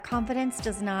Confidence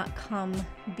does not come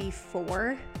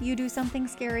before you do something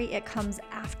scary, it comes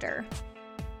after.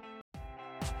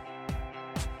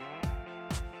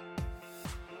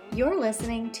 You're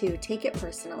listening to Take It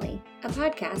Personally, a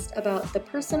podcast about the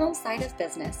personal side of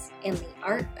business and the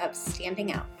art of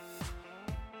standing out.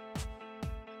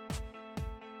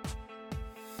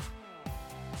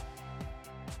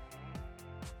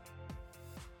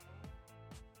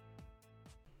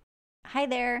 Hi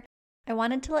there. I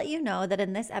wanted to let you know that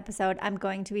in this episode, I'm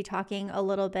going to be talking a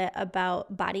little bit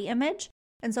about body image.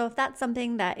 And so if that's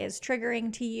something that is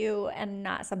triggering to you and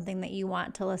not something that you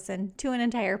want to listen to an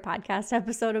entire podcast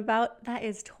episode about, that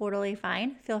is totally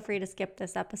fine. Feel free to skip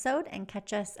this episode and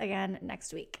catch us again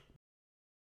next week.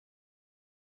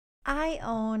 I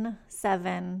own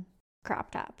 7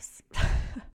 crop tops.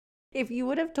 If you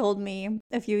would have told me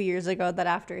a few years ago that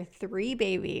after 3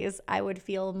 babies, I would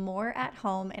feel more at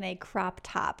home in a crop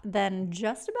top than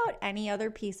just about any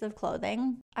other piece of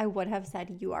clothing, I would have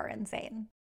said you are insane.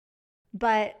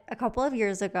 But a couple of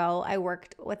years ago, I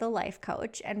worked with a life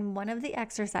coach, and one of the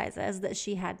exercises that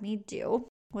she had me do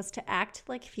was to act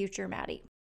like future Maddie.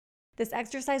 This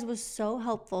exercise was so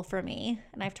helpful for me,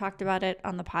 and I've talked about it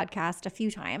on the podcast a few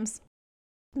times,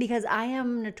 because I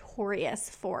am notorious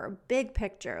for big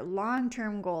picture,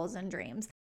 long-term goals and dreams,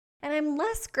 and I'm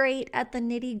less great at the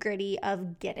nitty-gritty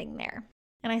of getting there.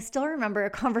 And I still remember a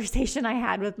conversation I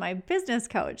had with my business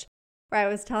coach, where I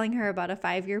was telling her about a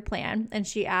 5-year plan, and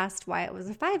she asked why it was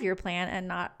a 5-year plan and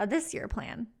not a this-year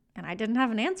plan, and I didn't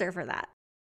have an answer for that.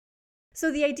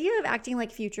 So the idea of acting like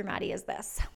future Maddie is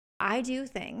this. I do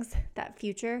things that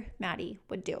future Maddie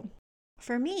would do.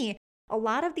 For me, a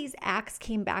lot of these acts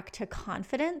came back to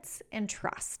confidence and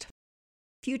trust.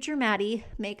 Future Maddie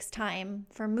makes time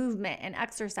for movement and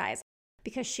exercise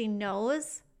because she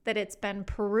knows that it's been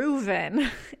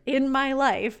proven in my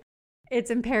life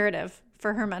it's imperative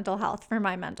for her mental health, for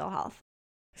my mental health.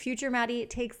 Future Maddie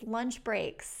takes lunch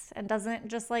breaks and doesn't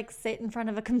just sit in front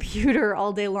of a computer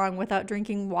all day long without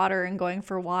drinking water and going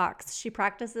for walks. She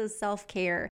practices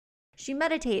self-care. She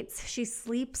meditates. She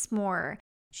sleeps more.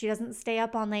 She doesn't stay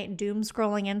up all night doom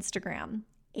scrolling Instagram.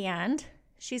 And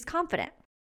she's confident.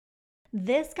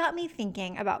 This got me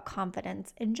thinking about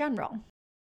confidence in general.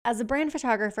 As a brand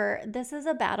photographer, this is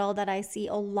a battle that I see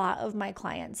a lot of my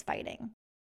clients fighting.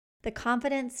 The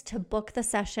confidence to book the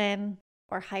session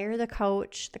or hire the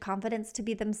coach, the confidence to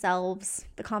be themselves,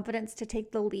 the confidence to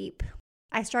take the leap.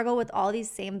 I struggle with all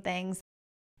these same things.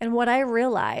 And what I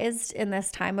realized in this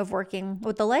time of working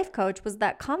with the life coach was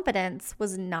that confidence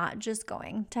was not just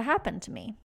going to happen to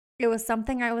me. It was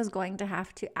something I was going to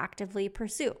have to actively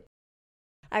pursue.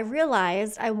 I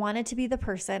realized I wanted to be the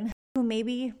person who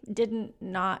maybe didn't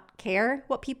not care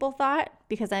what people thought,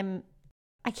 because I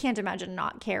can't imagine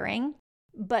not caring,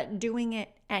 but doing it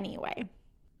anyway.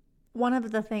 One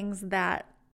of the things that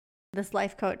this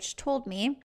life coach told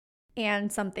me,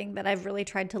 and something that I've really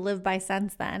tried to live by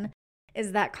since then,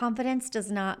 is that confidence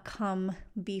does not come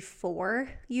before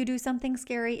you do something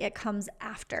scary, it comes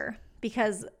after.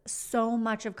 Because so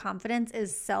much of confidence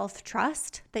is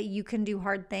self-trust that you can do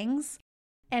hard things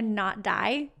and not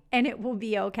die, and it will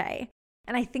be okay.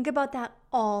 And I think about that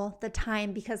all the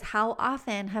time, because how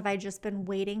often have I just been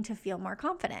waiting to feel more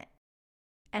confident?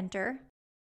 Enter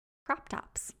crop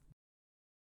tops.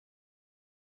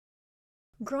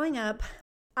 Growing up,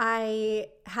 I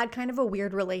had kind of a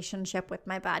weird relationship with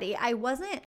my body. I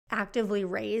wasn't actively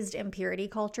raised in purity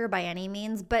culture by any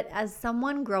means, but as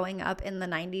someone growing up in the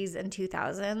 90s and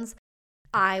 2000s,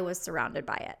 I was surrounded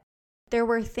by it. There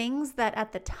were things that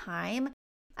at the time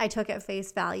I took at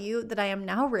face value that I am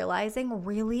now realizing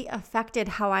really affected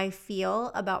how I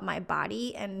feel about my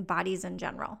body and bodies in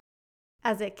general.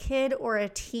 As a kid or a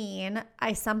teen,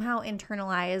 I somehow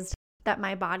internalized that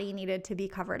my body needed to be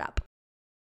covered up.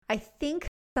 I think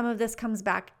some of this comes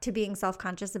back to being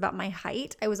self-conscious about my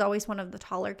height. I was always one of the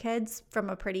taller kids from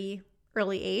a pretty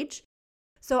early age.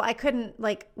 So I couldn't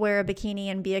wear a bikini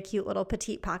and be a cute little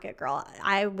petite pocket girl.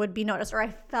 I would be noticed, or I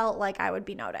felt like I would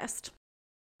be noticed.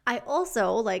 I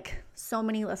also, like so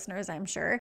many listeners I'm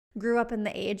sure, grew up in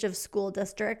the age of school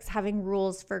districts having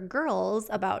rules for girls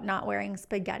about not wearing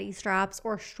spaghetti straps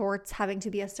or shorts having to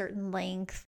be a certain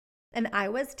length. And I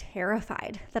was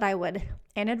terrified that I would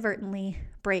inadvertently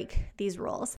break these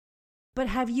rules. But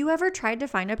have you ever tried to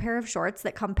find a pair of shorts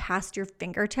that come past your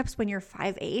fingertips when you're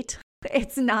 5'8"?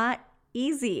 It's not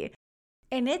easy.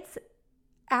 And it's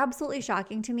absolutely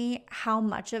shocking to me how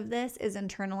much of this is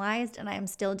internalized and I am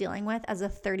still dealing with as a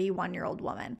 31-year-old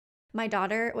woman. My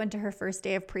daughter went to her first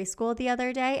day of preschool the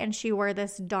other day and she wore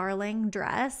this darling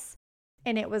dress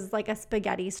and it was like a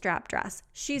spaghetti strap dress.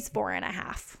 She's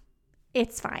 4.5.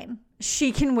 It's fine.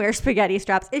 She can wear spaghetti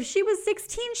straps. If she was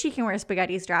 16, she can wear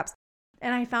spaghetti straps.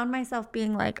 And I found myself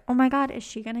being like, oh my God, is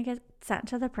she going to get sent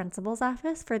to the principal's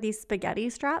office for these spaghetti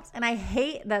straps? And I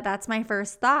hate that that's my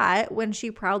first thought when she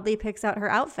proudly picks out her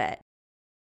outfit.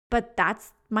 But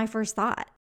that's my first thought.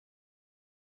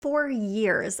 For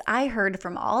years, I heard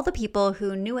from all the people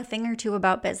who knew a thing or two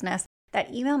about business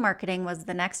that email marketing was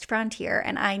the next frontier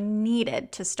and I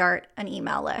needed to start an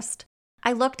email list.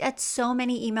 I looked at so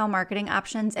many email marketing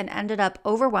options and ended up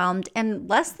overwhelmed and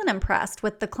less than impressed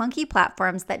with the clunky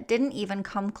platforms that didn't even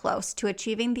come close to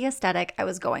achieving the aesthetic I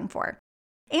was going for.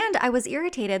 And I was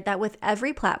irritated that with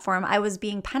every platform, I was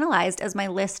being penalized as my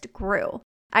list grew.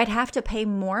 I'd have to pay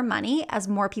more money as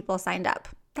more people signed up.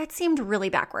 That seemed really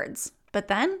backwards. But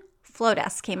then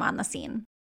Flodesk came on the scene.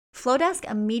 Flodesk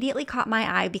immediately caught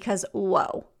my eye because,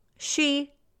 whoa,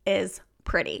 she is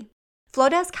pretty.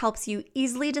 Flodesk helps you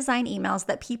easily design emails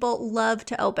that people love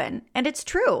to open, and it's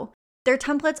true. Their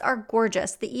templates are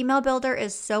gorgeous, the email builder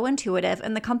is so intuitive,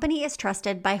 and the company is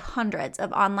trusted by hundreds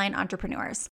of online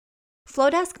entrepreneurs.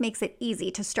 Flodesk makes it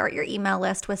easy to start your email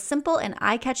list with simple and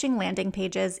eye-catching landing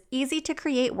pages, easy to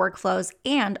create workflows,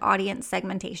 and audience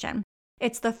segmentation.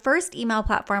 It's the first email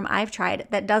platform I've tried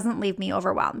that doesn't leave me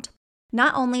overwhelmed.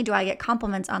 Not only do I get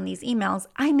compliments on these emails,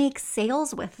 I make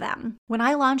sales with them. When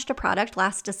I launched a product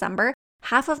last December,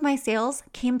 half of my sales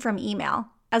came from email.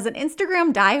 As an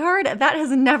Instagram diehard, that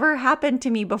has never happened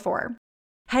to me before.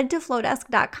 Head to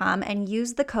Flodesk.com and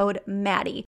use the code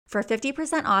MADDIE for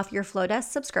 50% off your Flodesk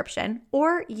subscription,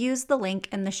 or use the link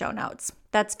in the show notes.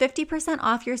 That's 50%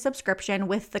 off your subscription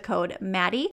with the code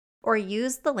MADDIE, or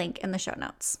use the link in the show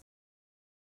notes.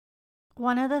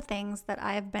 One of the things that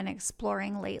I've been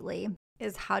exploring lately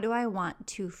is how do I want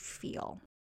to feel?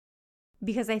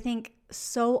 Because I think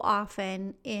so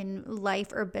often in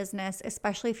life or business,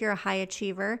 especially if you're a high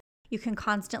achiever, you can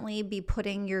constantly be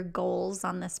putting your goals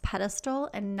on this pedestal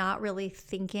and not really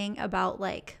thinking about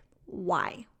like,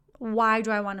 why? Why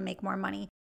do I want to make more money?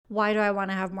 Why do I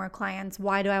want to have more clients?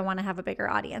 Why do I want to have a bigger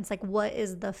audience? Like, what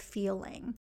is the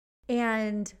feeling?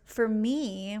 And for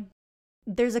me,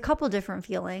 there's a couple different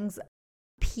feelings.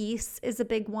 Peace is a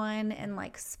big one, and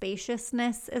like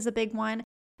spaciousness is a big one.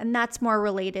 And that's more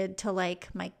related to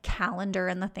like my calendar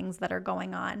and the things that are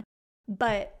going on.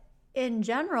 But in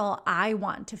general, I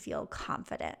want to feel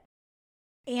confident.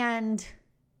 And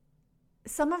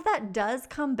some of that does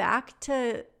come back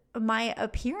to my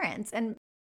appearance. And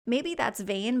maybe that's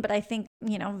vain, but I think,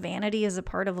 vanity is a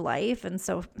part of life. And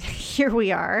so here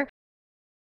we are.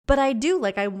 But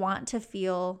I want to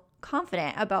feel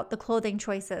confident about the clothing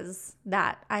choices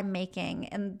that I'm making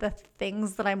and the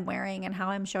things that I'm wearing and how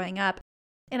I'm showing up.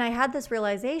 And I had this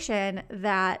realization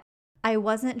that I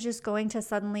wasn't just going to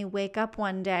suddenly wake up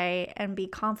one day and be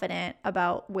confident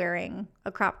about wearing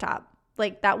a crop top.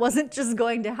 Like, that wasn't just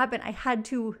going to happen. I had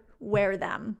to wear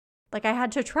them. Like, I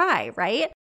had to try,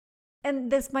 right?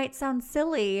 And this might sound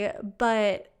silly,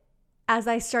 but as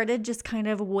I started just kind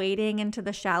of wading into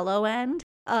the shallow end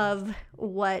of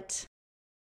what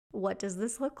does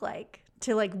this look like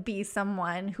to like be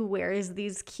someone who wears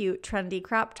these cute, trendy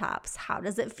crop tops? How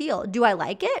does it feel? Do I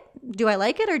like it?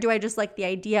 Or do I just like the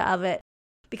idea of it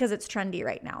because it's trendy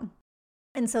right now?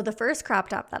 And so the first crop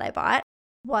top that I bought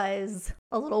was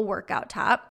a little workout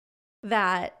top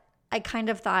that I kind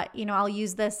of thought, I'll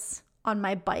use this on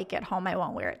my bike at home. I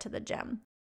won't wear it to the gym.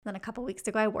 Then a couple weeks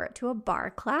ago, I wore it to a bar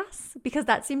class because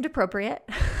that seemed appropriate.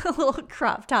 A little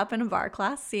crop top in a bar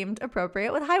class seemed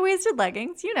appropriate with high-waisted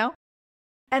leggings,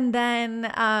 And then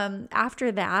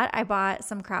after that, I bought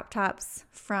some crop tops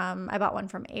I bought one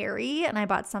from Aerie, and I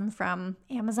bought some from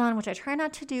Amazon, which I try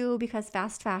not to do because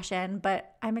fast fashion,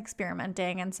 but I'm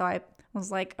experimenting. And so I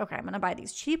was like, okay, I'm going to buy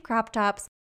these cheap crop tops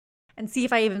and see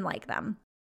if I even like them.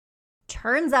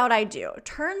 Turns out I do.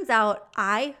 Turns out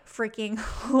I freaking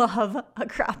love a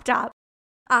crop top.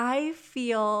 I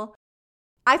feel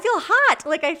hot.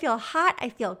 Like, I feel hot. I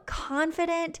feel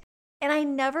confident. And I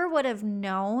never would have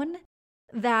known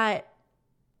that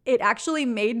it actually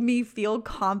made me feel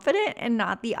confident and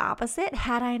not the opposite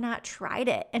had I not tried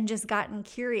it and just gotten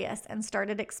curious and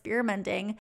started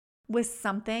experimenting with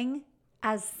something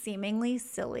as seemingly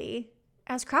silly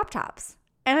as crop tops.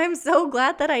 And I'm so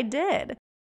glad that I did.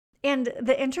 And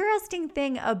the interesting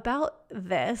thing about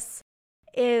this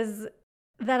is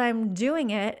that I'm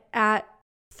doing it at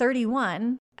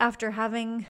 31 after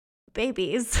having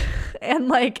babies. And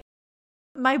like,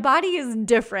 my body is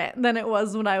different than it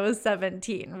was when I was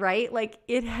 17, right? Like,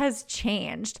 it has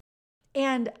changed.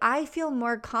 And I feel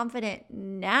more confident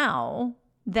now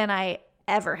than I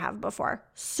ever have before,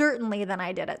 certainly than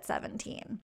I did at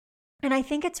 17. And I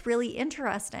think it's really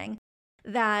interesting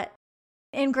that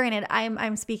And granted,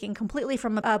 I'm speaking completely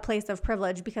from a place of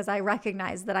privilege because I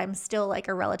recognize that I'm still like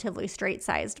a relatively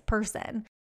straight-sized person.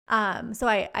 So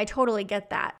I totally get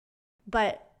that.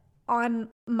 But on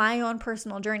my own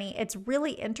personal journey, it's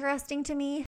really interesting to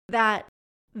me that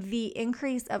the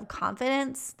increase of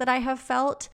confidence that I have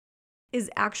felt is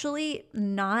actually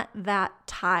not that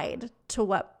tied to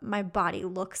what my body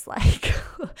looks like.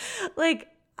 Like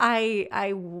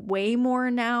I weigh more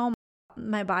now.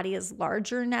 My body is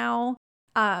larger now.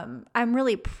 I'm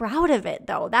really proud of it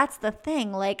though. That's the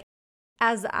thing. Like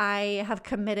as I have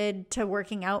committed to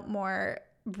working out more,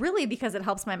 really because it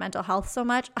helps my mental health so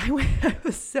much, I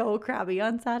was so crabby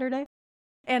on Saturday.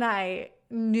 And I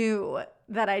knew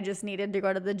that I just needed to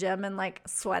go to the gym and like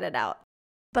sweat it out.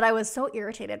 But I was so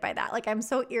irritated by that. Like I'm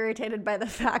so irritated by the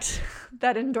fact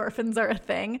that endorphins are a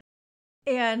thing.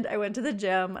 And I went to the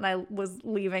gym and I was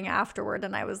leaving afterward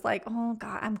and I was like, oh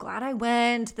God, I'm glad I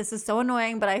went. This is so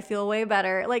annoying, but I feel way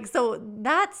better. Like, so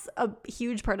that's a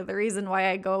huge part of the reason why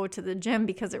I go to the gym,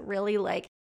 because it really like,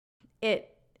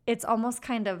 it's almost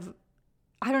kind of,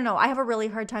 I don't know, I have a really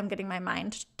hard time getting my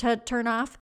mind to turn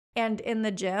off. And in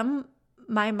the gym,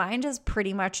 my mind is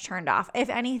pretty much turned off. If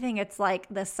anything, it's like,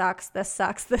 this sucks, this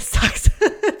sucks, this sucks.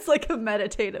 It's like a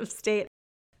meditative state.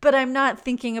 But I'm not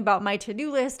thinking about my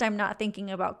to-do list. I'm not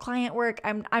thinking about client work.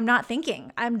 I'm not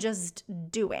thinking. I'm just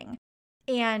doing.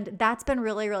 And that's been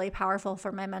really, really powerful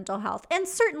for my mental health. And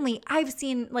certainly I've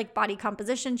seen like body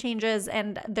composition changes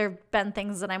and there've been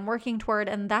things that I'm working toward,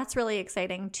 and that's really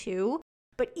exciting too.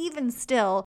 But even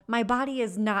still, my body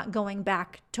is not going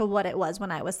back to what it was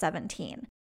when I was 17.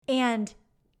 And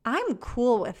I'm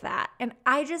cool with that. And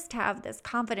I just have this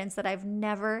confidence that I've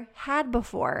never had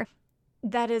before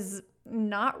that is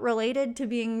not related to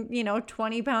being,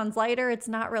 20 pounds lighter. It's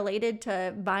not related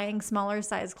to buying smaller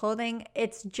size clothing.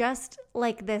 It's just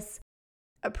like this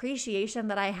appreciation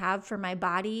that I have for my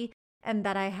body and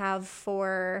that I have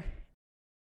for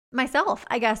myself,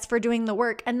 I guess, for doing the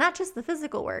work, and not just the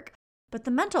physical work, but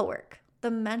the mental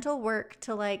work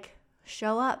to like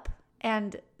show up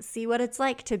and see what it's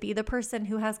like to be the person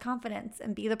who has confidence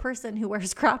and be the person who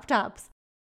wears crop tops.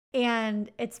 And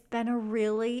it's been a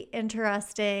really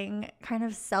interesting kind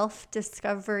of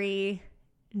self-discovery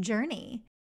journey.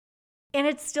 And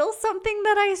it's still something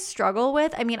that I struggle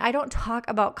with. I mean, I don't talk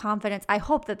about confidence. I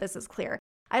hope that this is clear.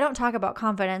 I don't talk about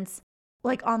confidence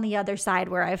like on the other side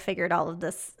where I've figured all of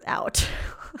this out.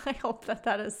 I hope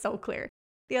that is so clear.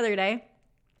 The other day,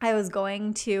 I was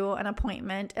going to an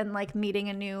appointment and like meeting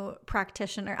a new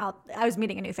practitioner. I was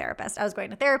meeting a new therapist. I was going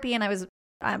to therapy and I was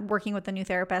working with a new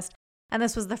therapist. And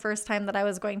this was the first time that I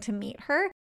was going to meet her.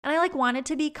 And I like wanted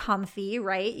to be comfy,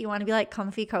 right? You want to be like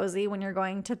comfy cozy when you're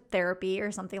going to therapy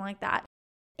or something like that.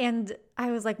 And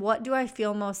I was like, what do I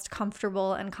feel most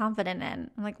comfortable and confident in?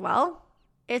 I'm like, well,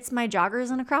 it's my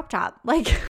joggers and a crop top. Like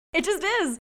it just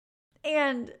is.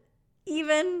 And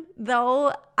even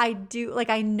though I do, like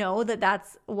I know that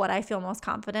that's what I feel most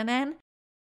confident in,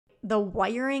 the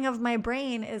wiring of my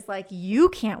brain is like, you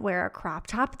can't wear a crop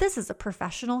top. This is a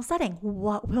professional setting.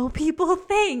 What will people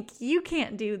think? You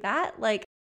can't do that. Like,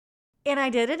 and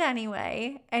I did it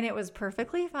anyway, and it was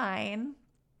perfectly fine.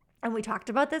 And we talked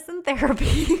about this in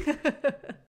therapy.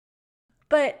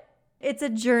 But it's a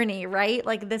journey, right?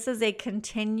 Like this is a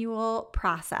continual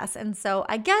process. And so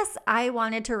I guess I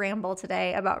wanted to ramble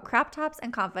today about crop tops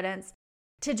and confidence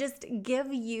to just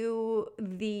give you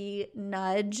the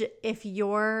nudge if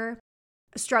you're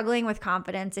struggling with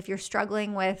confidence, if you're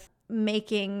struggling with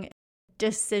making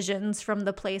decisions from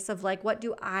the place of like, what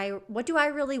do I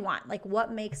really want? Like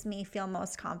what makes me feel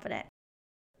most confident?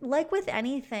 Like with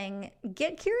anything,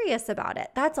 get curious about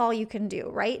it. That's all you can do,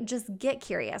 right? Just get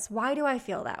curious. Why do I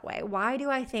feel that way? Why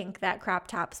do I think that crop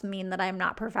tops mean that I'm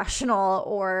not professional,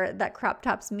 or that crop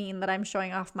tops mean that I'm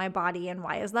showing off my body? And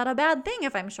why is that a bad thing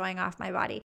if I'm showing off my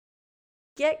body?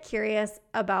 Get curious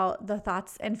about the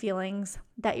thoughts and feelings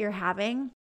that you're having,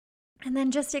 and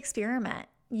then just experiment.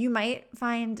 You might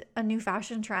find a new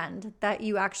fashion trend that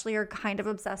you actually are kind of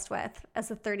obsessed with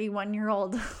as a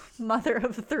 31-year-old mother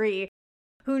of 3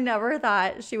 who never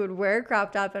thought she would wear a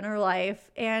crop top in her life.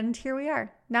 And here we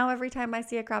are. Now every time I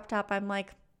see a crop top, I'm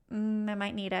like, I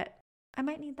might need it. I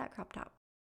might need that crop top.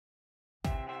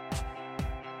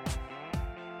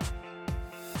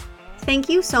 Thank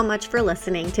you so much for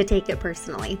listening to Take It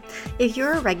Personally. If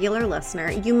you're a regular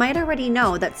listener, you might already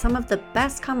know that some of the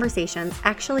best conversations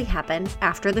actually happen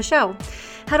after the show.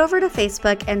 Head over to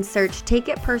Facebook and search Take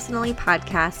It Personally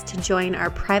Podcast to join our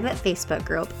private Facebook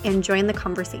group and join the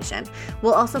conversation.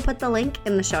 We'll also put the link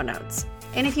in the show notes.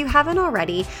 And if you haven't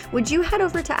already, would you head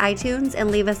over to iTunes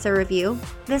and leave us a review?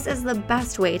 This is the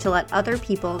best way to let other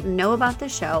people know about the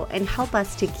show and help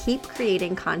us to keep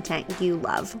creating content you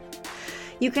love.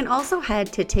 You can also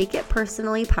head to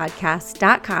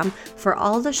takeitpersonallypodcast.com for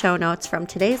all the show notes from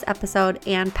today's episode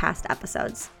and past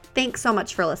episodes. Thanks so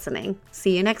much for listening.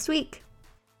 See you next week.